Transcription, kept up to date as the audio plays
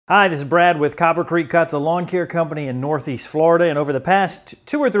Hi, this is Brad with Copper Creek Cuts, a lawn care company in Northeast Florida. And over the past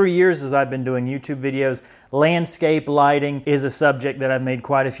 2 or 3 years as I've been doing YouTube videos, landscape lighting is a subject that I've made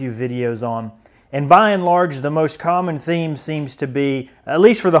quite a few videos on. And by and large, the most common theme seems to be, at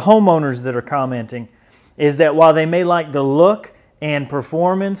least for the homeowners that are commenting, is that while they may like the look and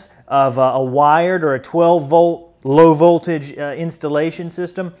performance of a wired or a 12-volt low voltage installation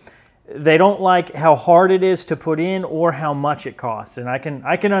system, they don't like how hard it is to put in or how much it costs. And I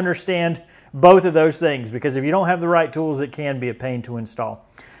can understand both of those things, because if you don't have the right tools, it can be a pain to install.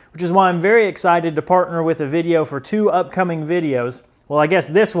 Which is why I'm very excited to partner with a video for 2 upcoming videos. Well, I guess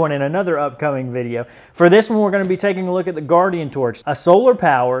this one and another upcoming video. For this one, we're going to be taking a look at the Guardian Torch, a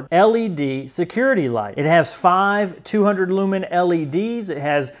solar-powered LED security light. It has 5 200-lumen LEDs. It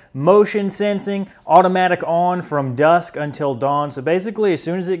has motion sensing, automatic on from dusk until dawn. So basically, as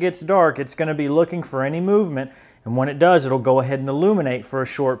soon as it gets dark, it's going to be looking for any movement. And when it does, it'll go ahead and illuminate for a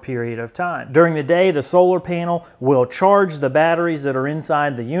short period of time. During the day, the solar panel will charge the batteries that are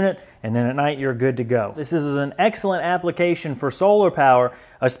inside the unit, and then at night, you're good to go. This is an excellent application for solar power,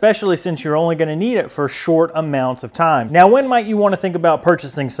 especially since you're only going to need it for short amounts of time. Now, when might you want to think about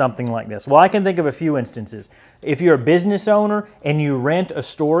purchasing something like this? Well, I can think of a few instances. If you're a business owner and you rent a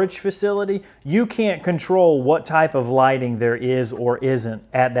storage facility, you can't control what type of lighting there is or isn't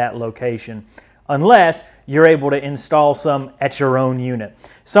at that location, unless you're able to install some at your own unit.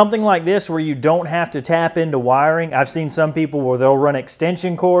 Something like this where you don't have to tap into wiring. I've seen some people where they'll run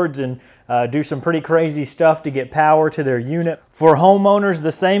extension cords and do some pretty crazy stuff to get power to their unit. For homeowners,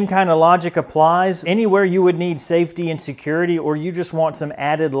 the same kind of logic applies. Anywhere you would need safety and security, or you just want some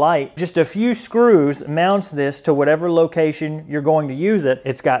added light, just a few screws mounts this to whatever location you're going to use it.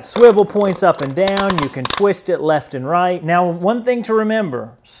 It's got swivel points up and down. You can twist it left and right. Now, one thing to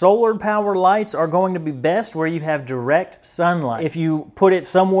remember, solar power lights are going to be best where you have direct sunlight. If you put it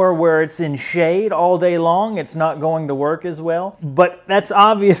somewhere where it's in shade all day long, it's not going to work as well. But that's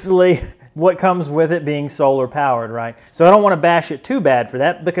obviously what comes with it being solar powered, right? So I don't want to bash it too bad for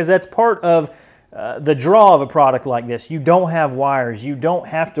that, because that's part of the draw of a product like this. You don't have wires. You don't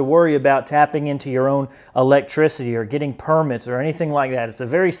have to worry about tapping into your own electricity or getting permits or anything like that. It's a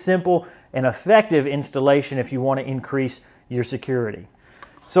very simple and effective installation if you want to increase your security.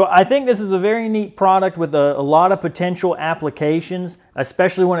 So I think this is a very neat product with a lot of potential applications,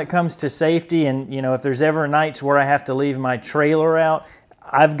 especially when it comes to safety. And you know, if there's ever nights where I have to leave my trailer out,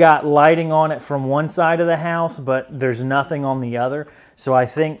 I've got lighting on it from one side of the house, but there's nothing on the other. So I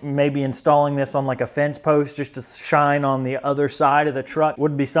think maybe installing this on like a fence post just to shine on the other side of the truck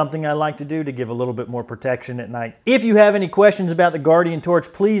would be something I like to do to give a little bit more protection at night. If you have any questions about the Guardian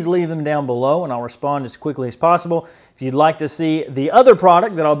Torch, please leave them down below and I'll respond as quickly as possible. If you'd like to see the other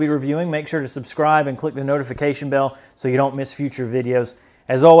product that I'll be reviewing, make sure to subscribe and click the notification bell so you don't miss future videos.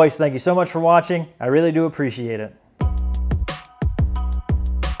 As always, thank you so much for watching. I really do appreciate it.